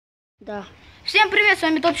Да. Всем привет, с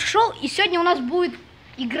вами Топчик Шоу, и сегодня у нас будет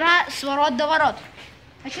игра с ворот до ворот.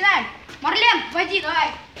 Начинаем. Марлен, води, давай.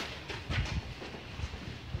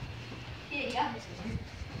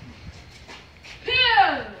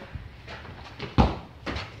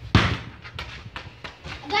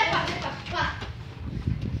 Дай пас.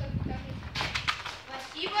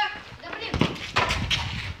 Спасибо. Да блин.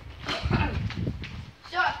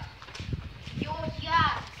 Все.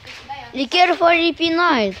 Be careful,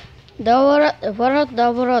 репинает. Ворот,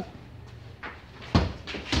 до ворот.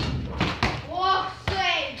 Ох,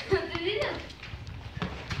 сейв. Ты видел?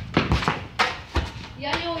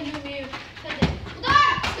 Я его не умею.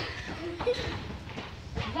 Удар!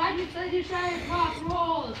 Задница решает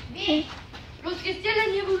вопрос. Бей. Русский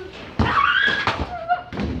стиль не будет.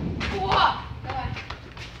 О! Давай.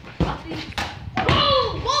 А ты...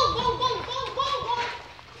 Гол!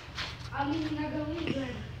 А мы не на голы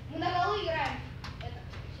играем. Мы на голы играем. Это,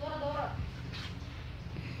 с ворота до ворот.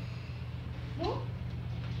 Ну?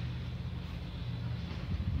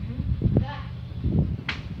 Да.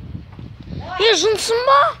 Я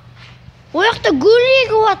жынсыма? Ояқта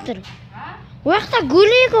гулейіп отыр. А? Ояқта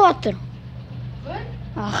гулейіп отыр. Гол?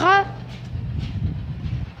 Аха.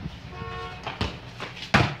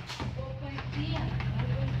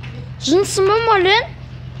 Жынсыма Марлен?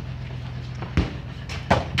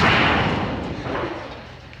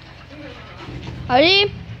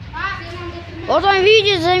 Али, потом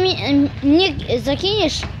видео мне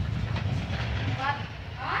закинешь?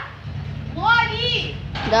 Лови!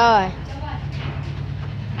 Давай.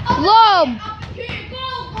 Давай. Лом!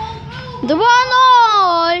 Гол!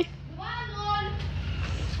 2-0.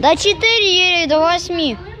 2-0. До 4 или до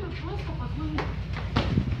 8.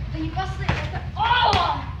 Это не пасы, это... О!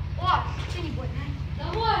 О! Ты не больно.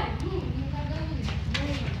 Давай! Ну,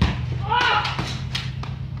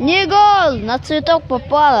 Не гол, на цветок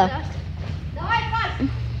попало. давай, пас!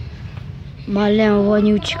 Марлен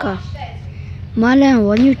вонючка. Марлен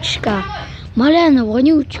вонючка. Марлен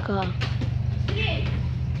вонючка.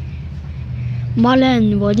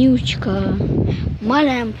 Марлен вонючка.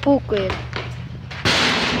 Марлен пукает.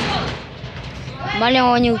 Марлен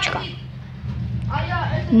вонючка. А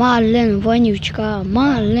я это... Марлен вонючка.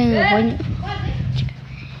 Марлен вонючка.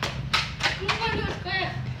 Ну, пойдёшь,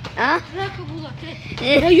 А? драка была.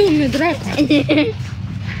 Районная драка.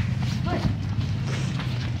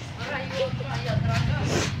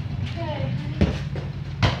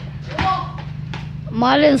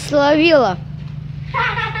 Марлен словила.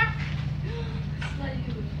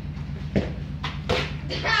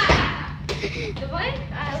 Давай?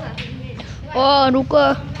 О,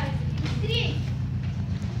 рука. Быстрей!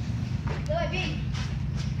 Давай, бей!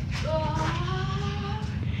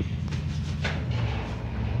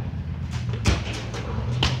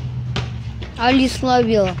 Али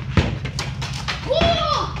словила. О!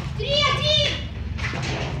 3-1!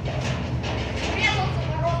 Врезался в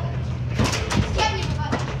ворота. Всем не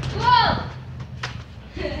попадал. Гол!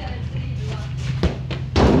 3-2.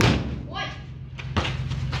 Ой!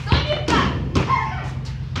 Соника!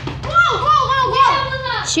 Гол!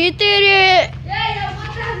 4. Я вот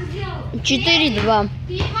так сделал. 4-2.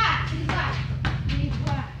 3-2.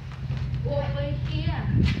 Опаньки.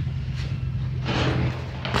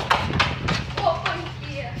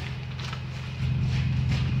 Опаньки.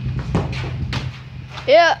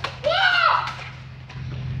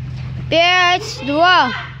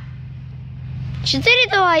 5-2.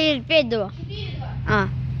 4-2 или 5-2? 4-2.